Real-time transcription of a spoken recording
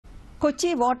Kochi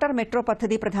water metro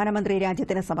പദ്ധതി പ്രധാനമന്ത്രി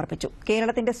രാജ്യത്തിന് സമർപ്പിച്ചു.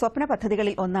 കേരളത്തിന്റെ സ്വപ്ന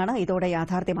പദ്ധതികളിൽ ഒന്നാണ് ഇതോടെ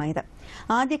യാഥാർത്ഥ്യമായത്.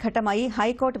 ആദ്യഘട്ടമായി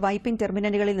ഹൈക്കോർട്ട് വൈപ്പിൻ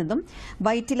ടെർമിനലുകളിൽ നിന്നും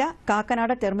വൈറ്റില,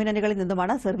 കാക്കനാട് ടെർമിനലുകളിൽ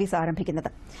നിന്നുമാണ് സർവീസ് ആരംഭിക്കുന്നത്.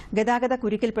 ഗതാഗത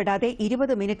കുരുക്കിൽപ്പെടാതെ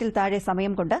 20 മിനിറ്റിൽ താഴെ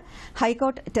സമയം കൊണ്ട്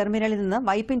ഹൈക്കോർട്ട് ടെർമിനലിൽ നിന്ന്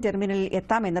വൈപ്പിൻ ടെർമിനലിൽ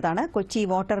എത്താമെന്നതാണ് കൊച്ചി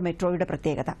വാട്ടർ മെട്രോയുടെ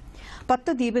പ്രത്യേകത.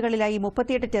 10 ദ്വീപുകളിലായി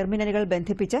 38 ടെർമിനലുകൾ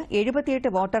ബന്ധിപ്പിച്ച്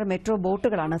 78 വാട്ടർ മെട്രോ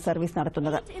ബോട്ടുകളാണ് സർവീസ്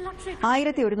നടത്തുന്നത്.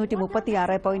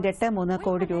 1136.83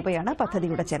 കോടി രൂപയാണ്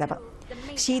പദ്ധതിയുടെ ചെലവ്.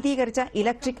 ശീതീകരിച്ച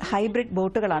ഇലക്ട്രിക് ഹൈബ്രിഡ്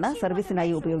ബോട്ടുകളാണ്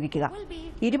സർവീസിനായി ഉപയോഗിക്കുക.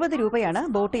 20 രൂപയാണ്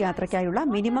ബോട്ട് യാത്രയ്ക്കായുള്ള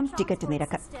മിനിമം ടിക്കറ്റ്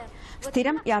നിരക്ക്.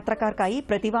 സ്ഥിരം യാത്രക്കാർക്കായി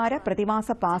പ്രതിമാസ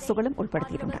പാസുകളും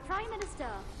ഉൾപ്പെടുത്തിയിട്ടുണ്ട്.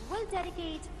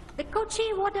 The Kochi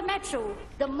Water Metro,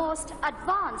 the most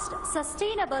advanced,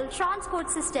 sustainable transport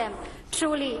system,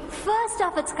 truly first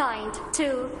of its kind to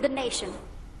the nation.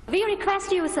 We request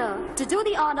you, sir, to do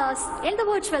the honors in the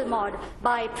virtual mode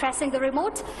by pressing the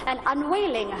remote and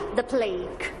unveiling the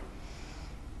plaque.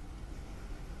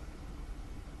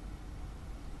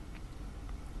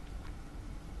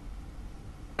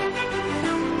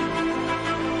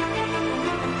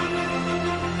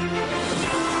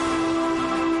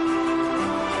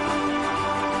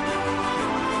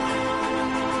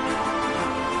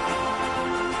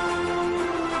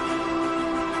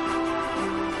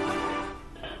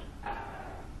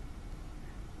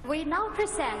 We now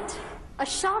present a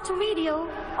short video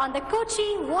on the Kochi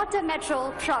Water Metro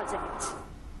project.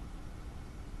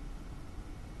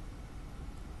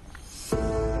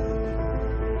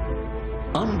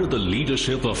 Under the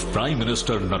leadership of Prime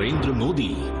Minister Narendra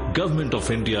Modi, Government of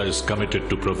India is committed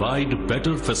to provide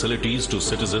better facilities to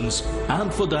citizens, and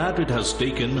for that it has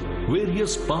taken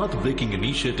various path-breaking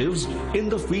initiatives in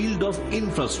the field of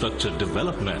infrastructure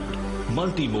development,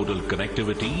 multimodal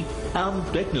connectivity and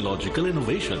technological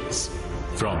innovations.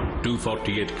 From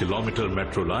 248-kilometer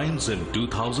metro lines in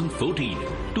 2014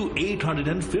 to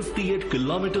 858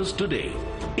 kilometers today,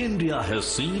 India has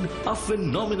seen a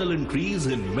phenomenal increase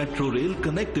in metro rail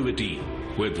connectivity,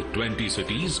 with 20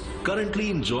 cities currently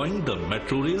enjoying the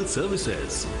metro rail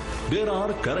services. There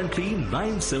are currently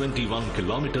 971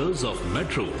 kilometers of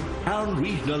metro and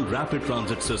regional rapid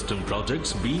transit system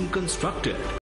projects being constructed.